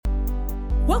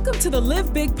Welcome to the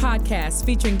Live Big podcast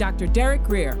featuring Dr. Derek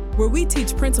Grier, where we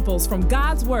teach principles from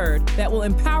God's Word that will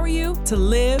empower you to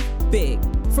live big.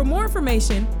 For more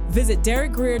information, visit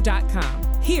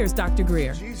derekgrier.com. Here's Dr.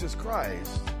 Grier. Jesus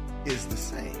Christ is the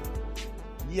same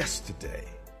yesterday,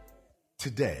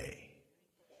 today,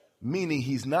 meaning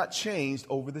he's not changed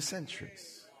over the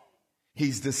centuries.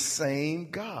 He's the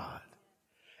same God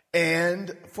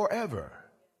and forever.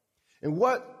 And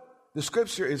what the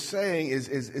scripture is saying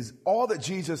is all that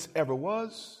Jesus ever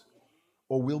was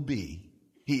or will be,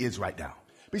 he is right now.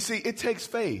 But you see, it takes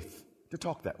faith to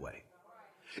talk that way.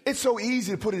 It's so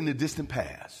easy to put it in the distant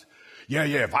past. Yeah,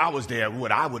 if I was there,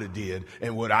 what I would have did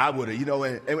and what I would have,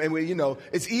 and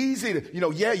it's easy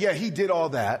to, he did all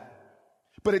that.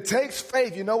 But it takes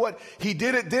faith. You know what? He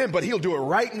did it then, but he'll do it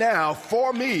right now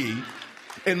for me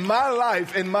in my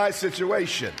life, in my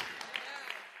situation.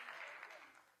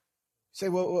 Say,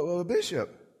 well,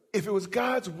 Bishop, if it was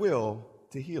God's will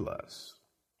to heal us,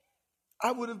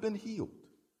 I would have been healed.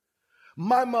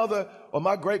 My mother or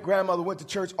my great-grandmother went to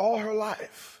church all her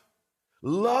life,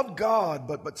 loved God,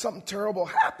 but something terrible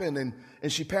happened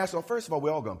and she passed on. First of all,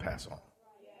 we're all going to pass on.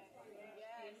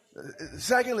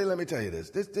 Secondly, let me tell you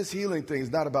this healing thing is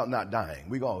not about not dying.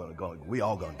 We all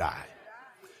going to die.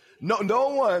 No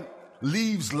one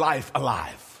leaves life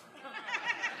alive.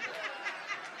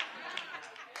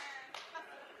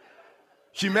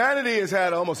 Humanity has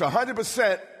had almost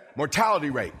 100% mortality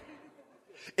rate.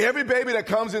 Every baby that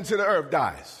comes into the earth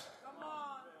dies.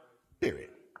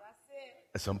 Period.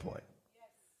 At some point.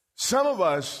 Some of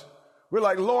us, we're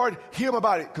like, Lord, heal my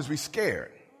body, because we're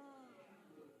scared.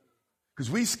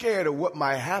 Because we're scared of what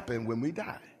might happen when we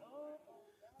die.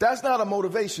 That's not a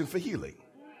motivation for healing.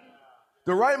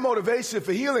 The right motivation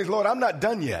for healing is, Lord, I'm not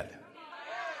done yet.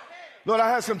 Lord,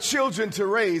 I have some children to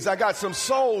raise. I got some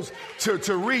souls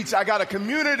to reach. I got a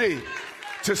community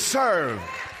to serve.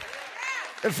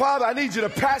 And Father, I need you to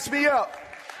patch me up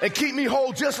and keep me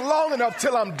whole just long enough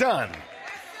till I'm done.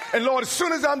 And Lord, as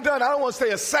soon as I'm done, I don't want to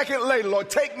stay a second later. Lord,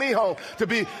 take me home to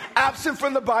be absent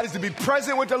from the bodies, to be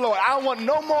present with the Lord. I don't want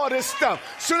no more of this stuff.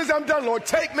 As soon as I'm done, Lord,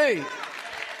 take me.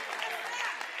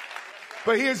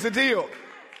 But here's the deal.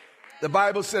 The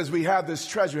Bible says we have this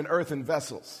treasure in earthen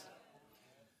vessels.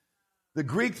 The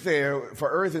Greek there for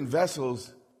earthen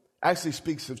vessels actually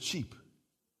speaks of cheap.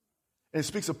 And it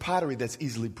speaks of pottery that's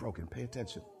easily broken. Pay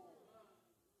attention.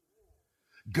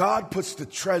 God puts the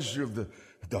treasure of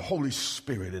the Holy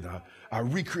Spirit and our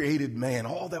recreated man,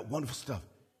 all that wonderful stuff,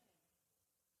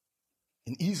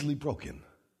 in easily broken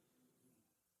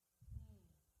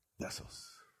vessels.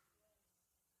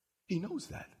 He knows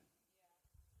that.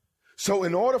 So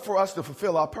in order for us to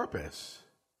fulfill our purpose,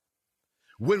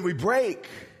 when we break,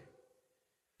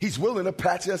 he's willing to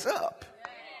patch us up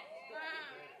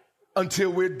until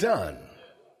we're done.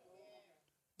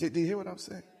 Did you hear what I'm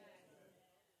saying?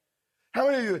 How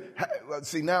many of you,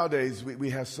 see, nowadays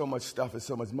we have so much stuff and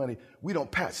so much money, we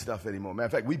don't patch stuff anymore. Matter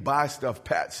of fact, we buy stuff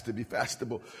patched to be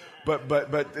fashionable.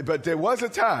 But there was a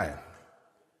time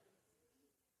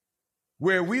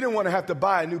where we didn't want to have to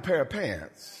buy a new pair of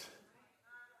pants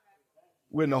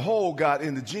when the hole got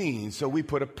in the jeans, so we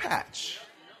put a patch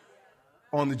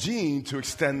on the jean to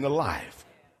extend the life.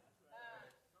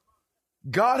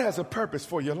 God has a purpose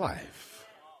for your life.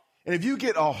 And if you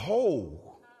get a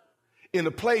hole in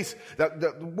a place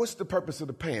what's the purpose of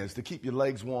the pants? To keep your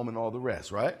legs warm and all the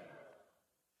rest, right?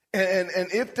 And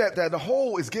if that the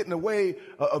hole is getting in the way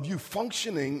of you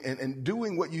functioning and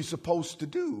doing what you're supposed to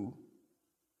do,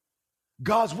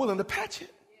 God's willing to patch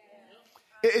it.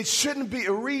 It shouldn't be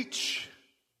a reach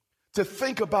to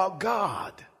think about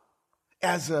God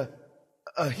as a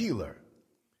healer.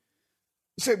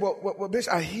 You say, well,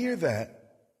 Bishop, I hear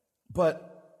that, but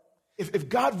if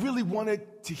God really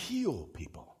wanted to heal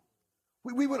people,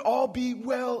 we would all be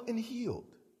well and healed.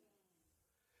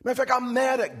 Matter of fact, I'm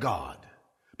mad at God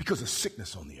because of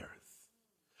sickness on the earth.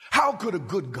 How could a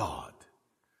good God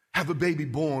have a baby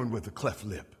born with a cleft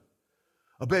lip?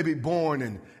 A baby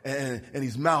born and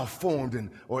he's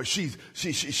malformed or she's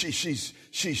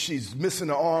missing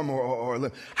an arm or a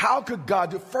limb. How could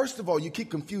God do? First of all, you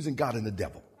keep confusing God and the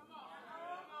devil.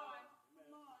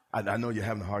 I know you're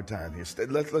having a hard time here.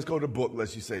 Let's go to the book,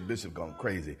 lest you say Bishop gone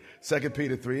crazy. 2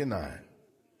 Peter 3:9.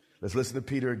 Let's listen to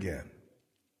Peter again.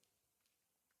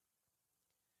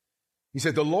 He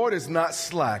said, the Lord is not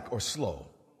slack or slow.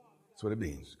 That's what it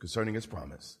means concerning his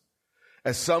promise,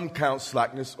 as some count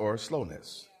slackness or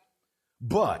slowness.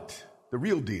 But the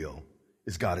real deal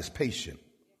is God is patient,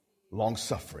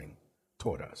 long-suffering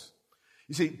toward us.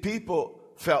 You see, people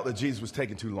felt that Jesus was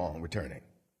taking too long returning.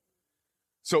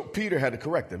 So Peter had to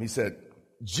correct them. He said,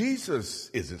 Jesus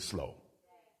isn't slow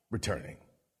returning.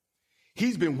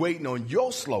 He's been waiting on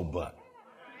your slow butt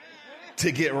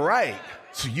to get right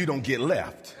so you don't get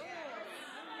left.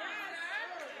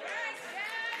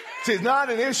 See, it's not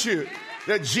an issue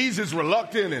that Jesus is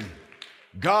reluctant and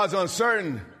God's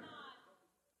uncertain.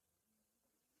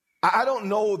 I don't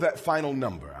know that final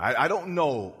number. I don't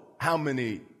know how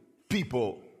many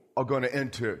people are going to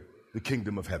enter the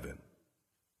kingdom of heaven.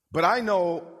 But I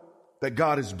know that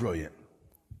God is brilliant.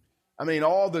 I mean,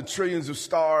 all the trillions of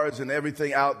stars and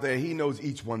everything out there, he knows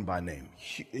each one by name.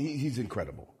 He's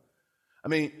incredible. I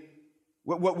mean,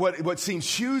 what seems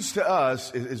huge to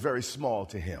us is very small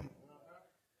to him.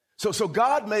 So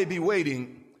God may be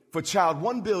waiting for child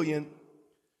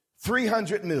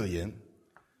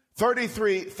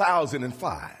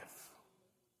 1,300,033,005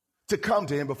 to come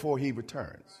to him before he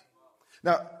returns.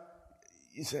 Now,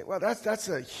 you say, well, that's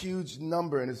a huge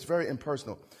number and it's very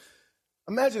impersonal.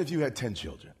 Imagine if you had 10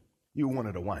 children. You were one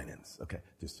of the Winans. Okay.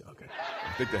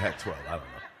 I think they had 12. I don't know.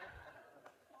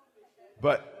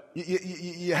 But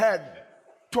you had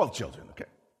 12 children. Okay.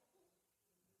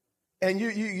 And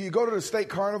you go to the state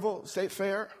carnival, state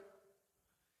fair,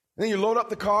 and then you load up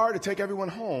the car to take everyone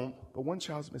home, but one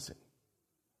child's missing.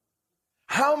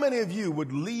 How many of you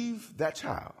would leave that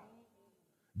child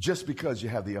just because you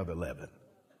have the other 11?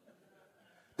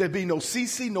 There'd be no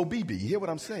CC, no BB. You hear what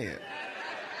I'm saying?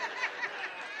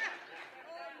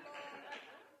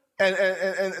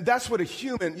 And that's what a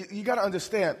human, you got to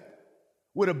understand,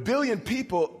 with 1 billion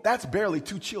people, that's barely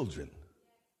 2 children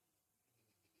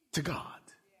to God.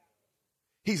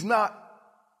 He's not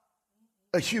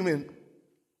a human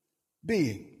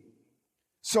being.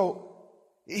 So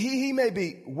he may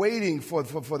be waiting for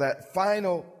that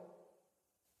final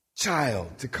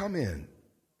child to come in.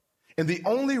 And the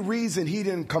only reason he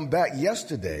didn't come back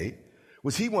yesterday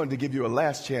was he wanted to give you a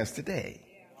last chance today.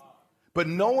 But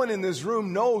no one in this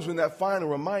room knows when that final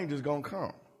reminder is going to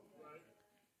come.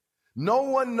 No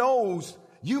one knows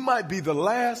you might be the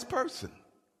last person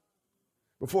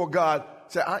before God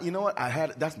said, you know what?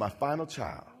 That's my final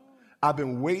child. I've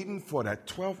been waiting for that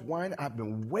 12th wine. I've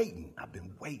been waiting.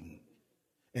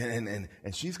 And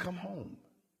she's come home.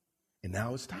 And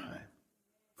now it's time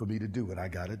for me to do what I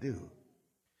got to do.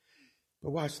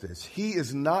 But watch this. He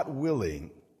is not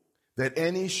willing that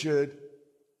any should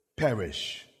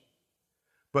perish,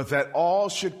 but that all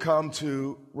should come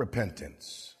to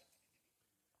repentance.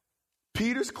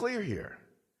 Peter's clear here.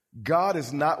 God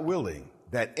is not willing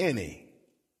that any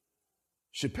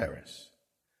should perish.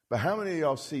 But how many of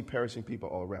y'all see perishing people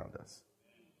all around us?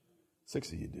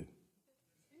 6 of you do.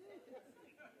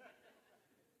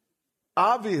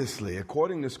 Obviously,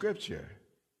 according to Scripture,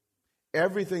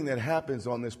 everything that happens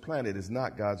on this planet is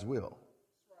not God's will.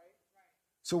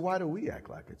 So why do we act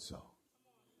like it's so?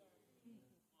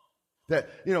 That,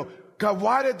 God,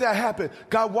 why did that happen?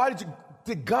 God,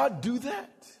 did God do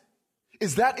that?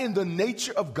 Is that in the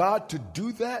nature of God to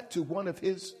do that to one of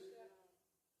his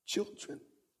children?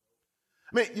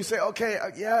 I mean, you say, okay,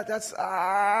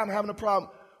 I'm having a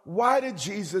problem. Why did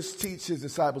Jesus teach his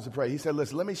disciples to pray? He said,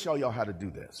 listen, let me show y'all how to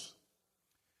do this.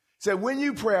 He said, when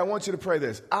you pray, I want you to pray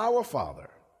this: Our Father,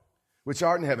 which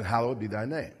art in heaven, hallowed be thy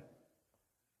name.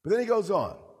 But then he goes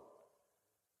on,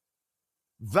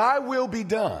 thy will be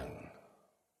done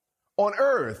on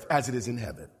earth as it is in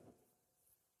heaven.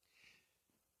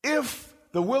 If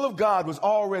the will of God was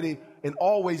already and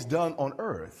always done on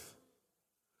earth,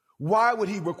 why would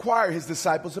he require his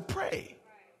disciples to pray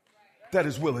that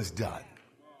his will is done?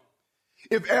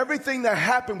 If everything that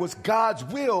happened was God's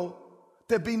will,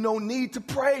 there'd be no need to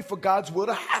pray for God's will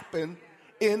to happen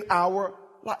in our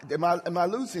life. Am I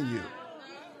losing you?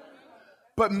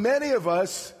 But many of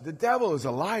us, the devil is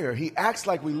a liar. He acts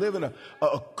like we live in a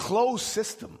closed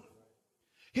system.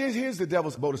 Here's the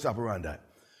devil's modus operandi.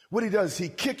 What he does, he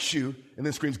kicks you and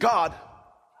then screams, God.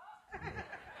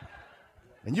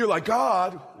 And you're like,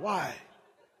 God, why?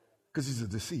 Because he's a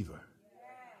deceiver.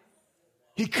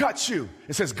 He cuts you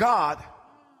and says, God.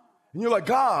 And you're like,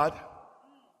 God.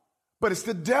 But it's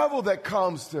the devil that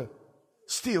comes to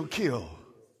steal, kill,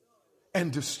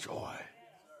 and destroy.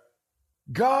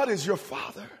 God is your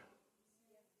father.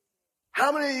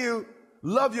 How many of you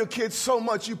love your kids so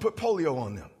much you put polio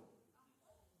on them?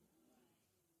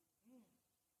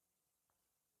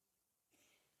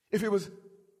 If it was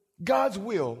God's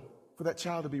will for that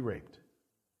child to be raped,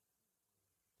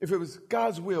 if it was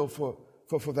God's will for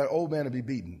that old man to be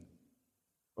beaten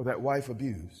or that wife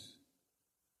abused,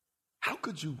 how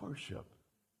could you worship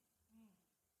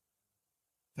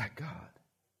that God?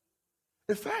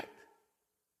 In fact,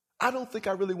 I don't think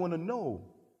I really want to know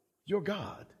your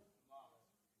God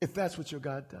if that's what your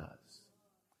God does.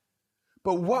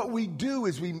 But what we do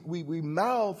is we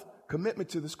mouth commitment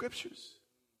to the scriptures.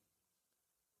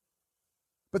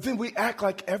 But then we act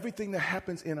like everything that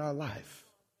happens in our life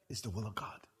is the will of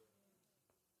God.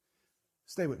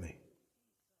 Stay with me.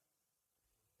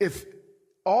 If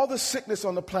all the sickness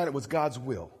on the planet was God's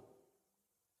will,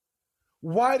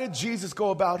 why did Jesus go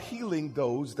about healing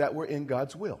those that were in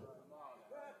God's will?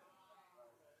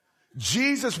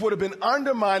 Jesus would have been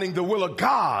undermining the will of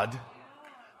God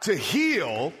to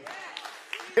heal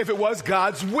if it was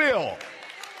God's will.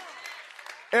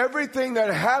 Everything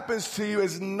that happens to you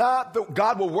is not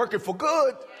God will work it for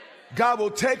good. God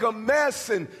will take a mess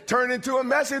and turn it into a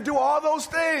mess and do all those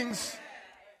things.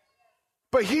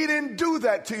 But he didn't do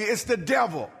that to you. It's the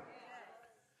devil.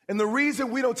 And the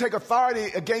reason we don't take authority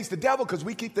against the devil because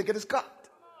we keep thinking it's God.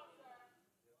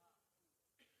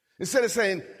 Instead of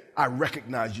saying, I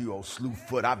recognize you, oh slew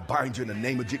foot. I bind you in the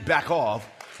name of Jesus. Back off.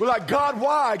 We're like, God,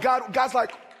 why? God's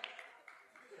like,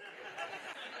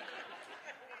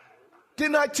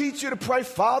 didn't I teach you to pray,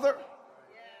 Father?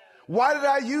 Why did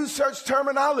I use such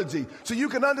terminology? So you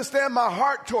can understand my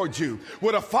heart towards you.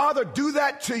 Would a father do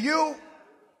that to you?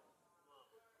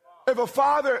 If a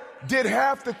father did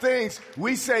half the things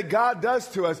we say God does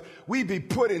to us, we'd be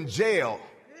put in jail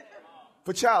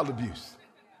for child abuse.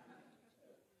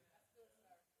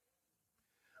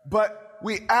 But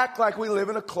we act like we live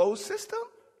in a closed system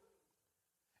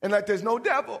and like there's no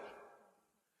devil.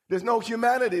 There's no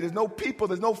humanity. There's no people.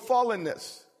 There's no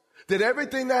fallenness. That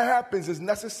everything that happens is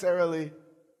necessarily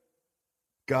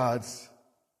God's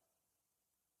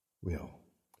will.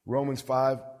 Romans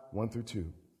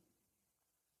 5:1-2.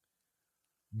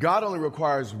 God only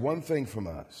requires one thing from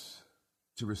us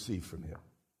to receive from him.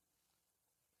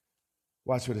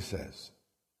 Watch what it says.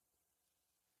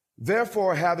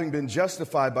 Therefore, having been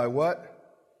justified by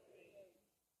what?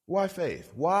 Why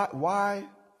faith? Why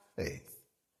faith?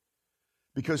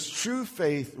 Because true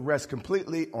faith rests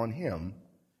completely on him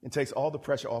and takes all the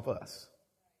pressure off us.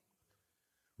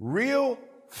 Real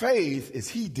faith is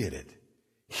he did it.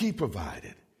 He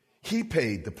provided. He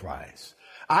paid the price.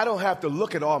 I don't have to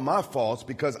look at all my faults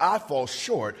because I fall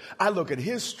short. I look at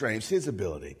his strengths, his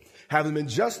ability. Having been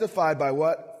justified by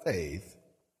what? Faith.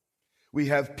 We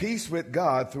have peace with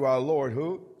God through our Lord,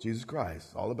 who? Jesus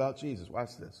Christ. All about Jesus.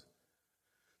 Watch this.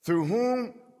 Through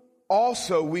whom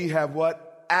also we have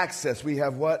what? Access. We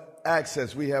have what?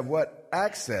 Access. We have what?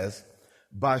 Access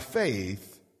by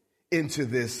faith into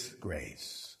this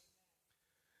grace.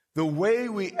 The way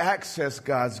we access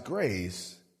God's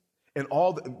grace and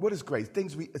what is grace?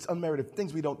 It's unmerited,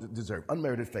 things we don't deserve,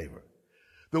 unmerited favor.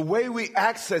 The way we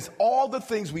access all the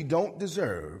things we don't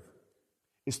deserve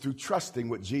is through trusting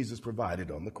what Jesus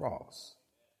provided on the cross.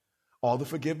 All the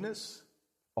forgiveness,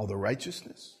 all the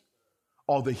righteousness,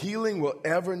 all the healing we'll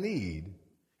ever need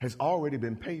has already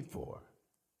been paid for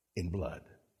in blood.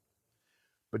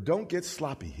 But don't get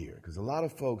sloppy here, because a lot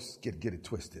of folks get it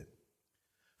twisted.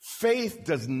 Faith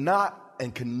does not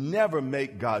and can never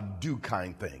make God do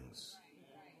kind things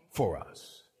for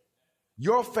us.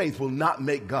 Your faith will not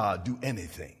make God do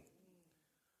anything.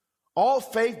 All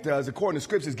faith does, according to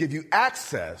scriptures, give you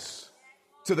access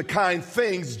to the kind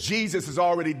things Jesus has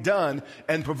already done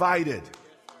and provided.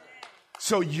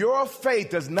 So your faith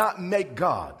does not make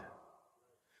God.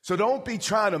 So don't be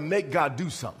trying to make God do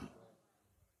something.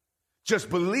 Just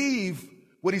believe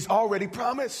what he's already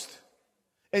promised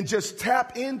and just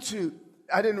tap into.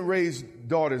 I didn't raise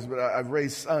daughters, but I've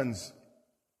raised sons.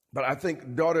 But I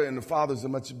think daughter and the father is a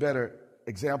much better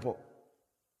example.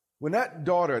 When that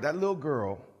daughter, that little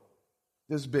girl,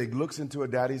 this big, looks into her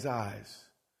daddy's eyes,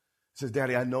 says,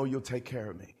 Daddy, I know you'll take care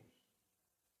of me.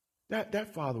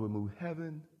 That father would move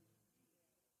heaven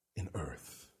and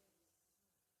earth.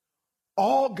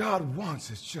 All God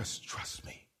wants is just trust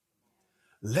me.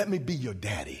 Let me be your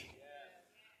daddy.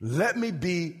 Let me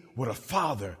be what a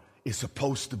father is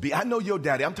supposed to be. I know your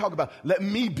daddy. I'm talking about let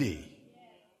me be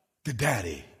the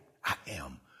daddy I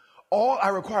am. All I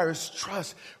require is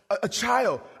trust. A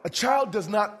child does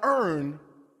not earn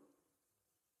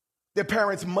their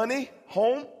parents' money,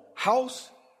 home, house,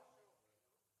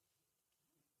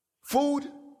 food.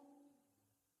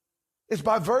 It's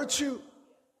by virtue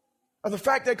of the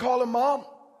fact they call him mom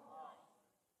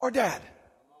or dad.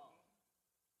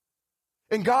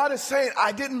 And God is saying,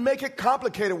 I didn't make it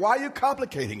complicated. Why are you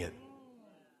complicating it?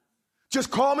 Just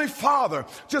call me Father.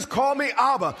 Just call me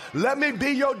Abba. Let me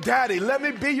be your daddy. Let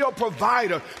me be your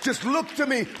provider. Just look to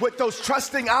me with those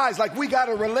trusting eyes like we got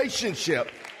a relationship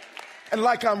and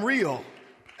like I'm real.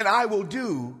 And I will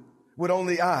do what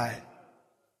only I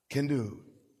can do.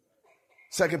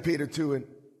 2 Peter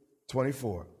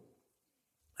 2:24.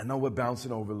 I know we're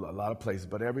bouncing over a lot of places,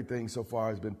 but everything so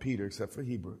far has been Peter except for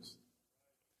Hebrews.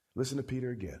 Listen to Peter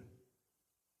again.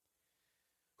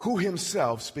 Who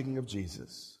himself, speaking of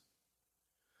Jesus,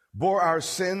 bore our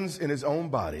sins in his own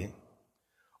body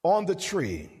on the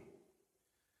tree,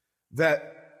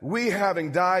 that we,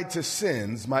 having died to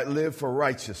sins, might live for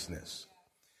righteousness.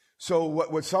 So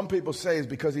what some people say is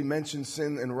because he mentions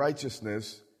sin and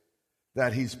righteousness,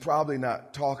 that he's probably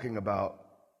not talking about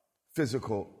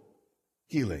physical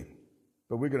healing.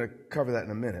 But we're going to cover that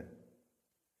in a minute.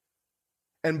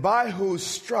 And by whose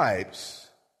stripes,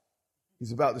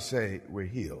 he's about to say, we're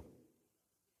healed.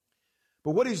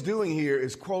 But what he's doing here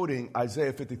is quoting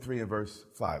Isaiah 53 and verse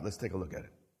 5. Let's take a look at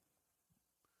it.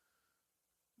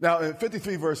 Now, in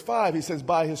 53 verse 5, he says,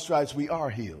 by his stripes we are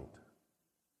healed.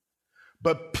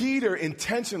 But Peter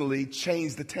intentionally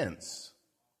changed the tense.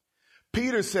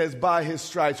 Peter says, by his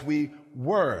stripes we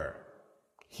were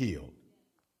healed.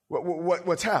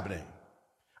 What's happening?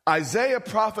 Isaiah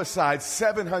prophesied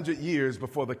 700 years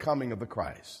before the coming of the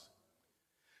Christ.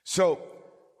 So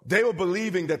they were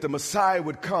believing that the Messiah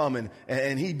would come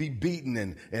and he'd be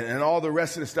beaten and all the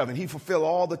rest of the stuff. And he'd fulfill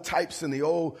all the types in the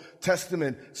Old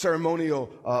Testament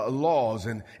ceremonial laws.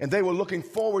 And they were looking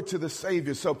forward to the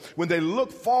Savior. So when they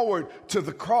looked forward to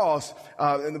the cross,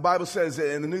 and the Bible says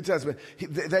in the New Testament,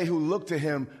 they who look to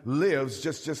him lives,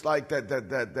 just like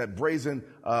that brazen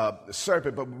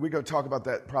serpent. But we're going to talk about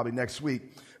that probably next week.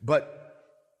 But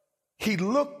he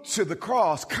looked to the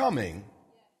cross coming,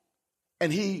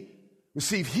 and he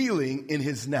received healing in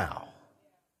his now.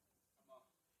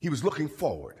 He was looking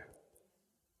forward.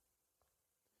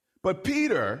 But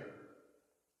Peter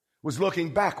was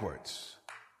looking backwards.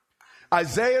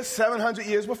 Isaiah 700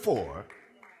 years before.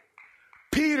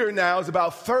 Peter now is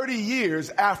about 30 years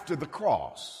after the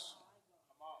cross.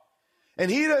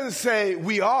 And he doesn't say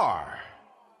we are.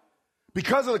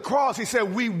 Because of the cross, he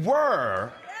said we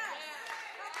were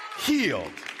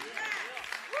healed.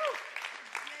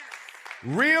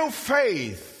 Real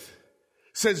faith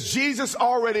says Jesus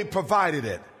already provided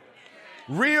it.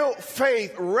 Real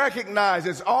faith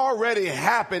recognizes it's already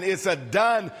happened. It's a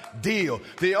done deal.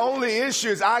 The only issue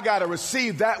is I got to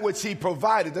receive that which he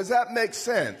provided. Does that make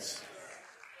sense?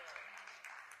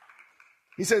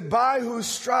 He said, by whose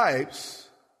stripes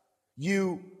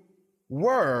you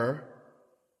were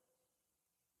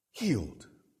healed.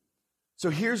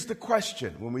 So here's the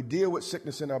question. When we deal with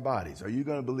sickness in our bodies, are you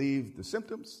going to believe the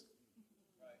symptoms?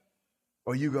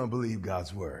 Or are you going to believe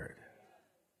God's word?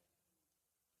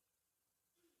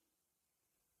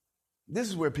 This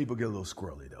is where people get a little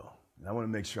squirrely, though. And I want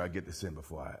to make sure I get this in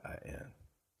before I end.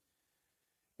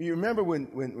 You remember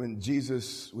when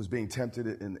Jesus was being tempted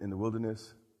in the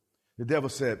wilderness? The devil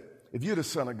said, if you're the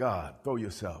Son of God, throw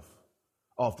yourself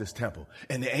off this temple,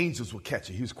 and the angels will catch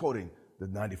you. He was quoting the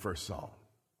 91st Psalm.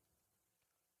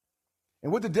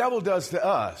 And what the devil does to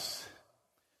us,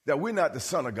 that we're not the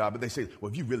Son of God, but they say,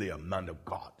 well, if you're really a man of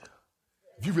God,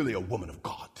 if you're really a woman of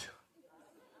God,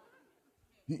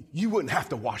 you wouldn't have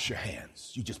to wash your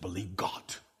hands. You just believe God.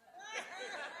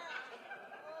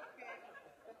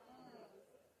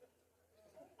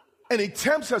 And he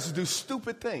tempts us to do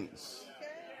stupid things.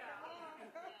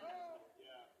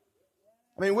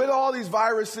 I mean, with all these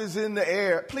viruses in the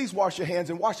air, please wash your hands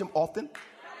and wash them often.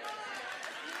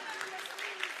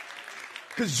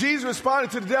 Because Jesus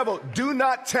responded to the devil, do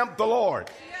not tempt the Lord.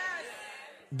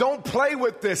 Don't play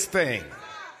with this thing.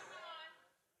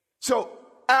 So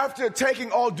after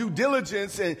taking all due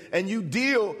diligence and you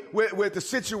deal with the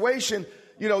situation,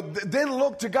 you know, then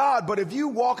look to God. But if you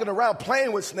walking around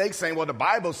playing with snakes saying, well, the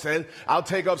Bible said I'll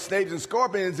take up snakes and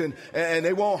scorpions and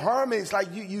they won't harm me. It's like,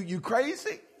 you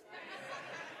crazy?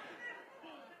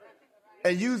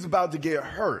 And you's about to get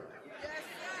hurt.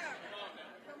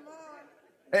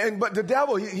 But the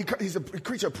devil, he's a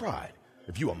creature of pride.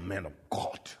 If you're a man of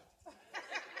God,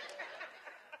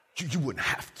 you wouldn't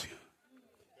have to.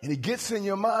 And he gets in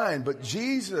your mind. But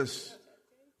Jesus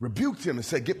rebuked him and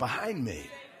said, get behind me,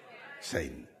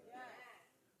 Satan.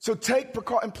 So take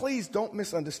precaution. And please don't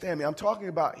misunderstand me. I'm talking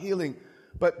about healing.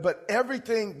 But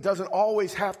everything doesn't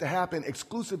always have to happen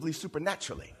exclusively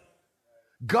supernaturally.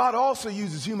 God also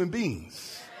uses human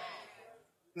beings.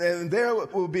 And there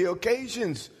will be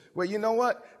occasions where, you know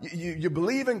what, you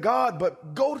believe in God,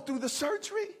 but go through the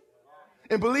surgery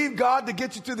and believe God to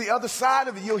get you to the other side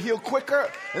of it. You'll heal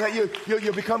quicker and that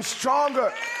you'll become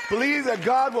stronger. Believe that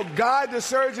God will guide the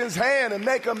surgeon's hand and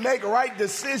make him make right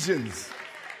decisions.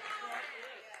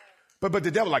 But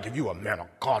the devil, like, if you were a man of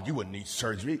God, you wouldn't need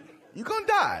surgery. You're going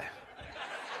to die.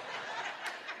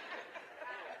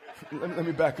 Let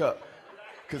me back up,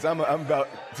 because I'm about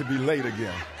to be late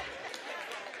again.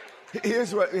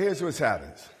 Here's what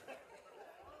happens.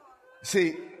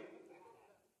 See,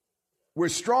 we're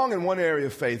strong in one area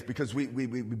of faith because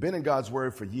we've been in God's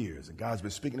word for years, and God's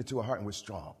been speaking into our heart, and we're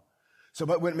strong. So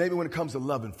but maybe when it comes to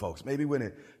loving folks, maybe when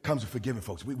it comes to forgiving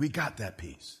folks, we got that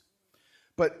piece.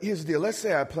 But here's the deal. Let's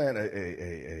say I plant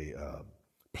a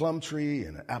plum tree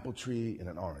and an apple tree and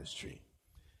an orange tree.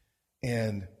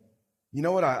 And you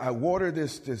know what? I water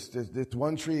this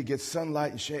one tree. It gets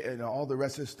sunlight and shade and all the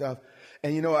rest of this stuff.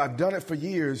 And you know, I've done it for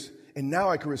years, and now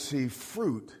I can receive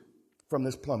fruit from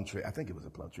this plum tree. I think it was a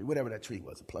plum tree, whatever that tree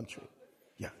was, a plum tree.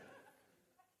 Yeah.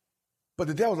 But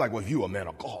the devil's like, well, if you were a man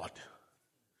of God,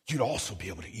 you'd also be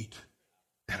able to eat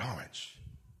that orange.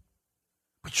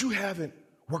 But you haven't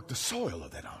worked the soil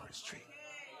of that orange tree.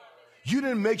 You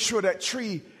didn't make sure that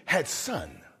tree had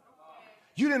sun.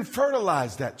 You didn't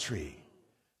fertilize that tree.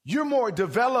 You're more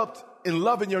developed in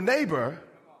loving your neighbor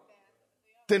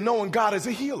than knowing God as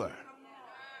a healer.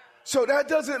 So that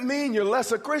doesn't mean you're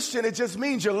less a Christian. It just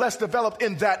means you're less developed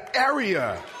in that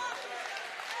area.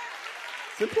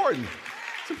 It's important.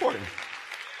 It's important.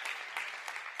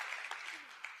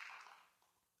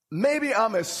 Maybe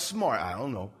I'm as smart, I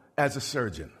don't know, as a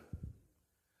surgeon.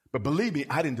 But believe me,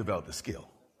 I didn't develop the skill.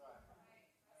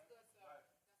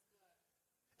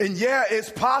 And yeah,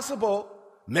 it's possible.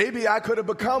 Maybe I could have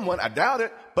become one. I doubt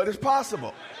it, but it's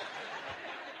possible.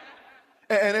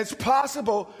 And it's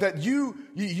possible that you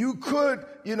could,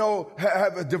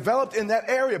 have developed in that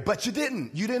area, but you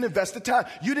didn't. You didn't invest the time.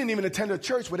 You didn't even attend a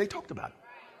church where they talked about it.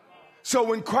 So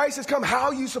when Christ has come, how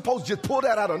are you supposed to just pull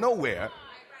that out of nowhere?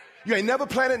 You ain't never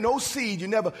planted no seed. You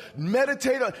never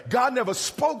meditated. God never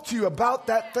spoke to you about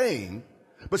that thing.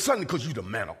 But suddenly, because you're the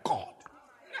man of God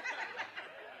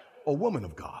or woman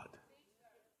of God,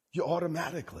 you're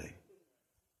automatically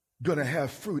going to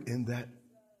have fruit in that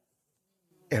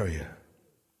area.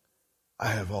 I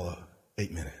have all of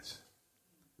 8 minutes.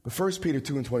 But 1 Peter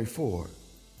 2:24,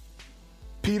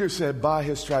 Peter said, by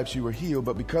his stripes you were healed,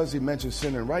 but because he mentioned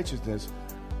sin and righteousness,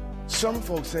 some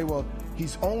folks say, well,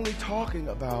 he's only talking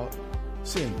about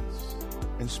sins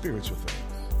and spiritual things.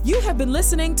 You have been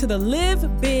listening to the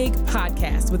Live Big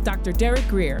podcast with Dr. Derek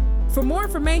Grier. For more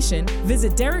information,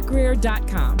 visit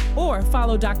DerekGrier.com or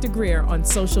follow Dr. Grier on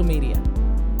social media.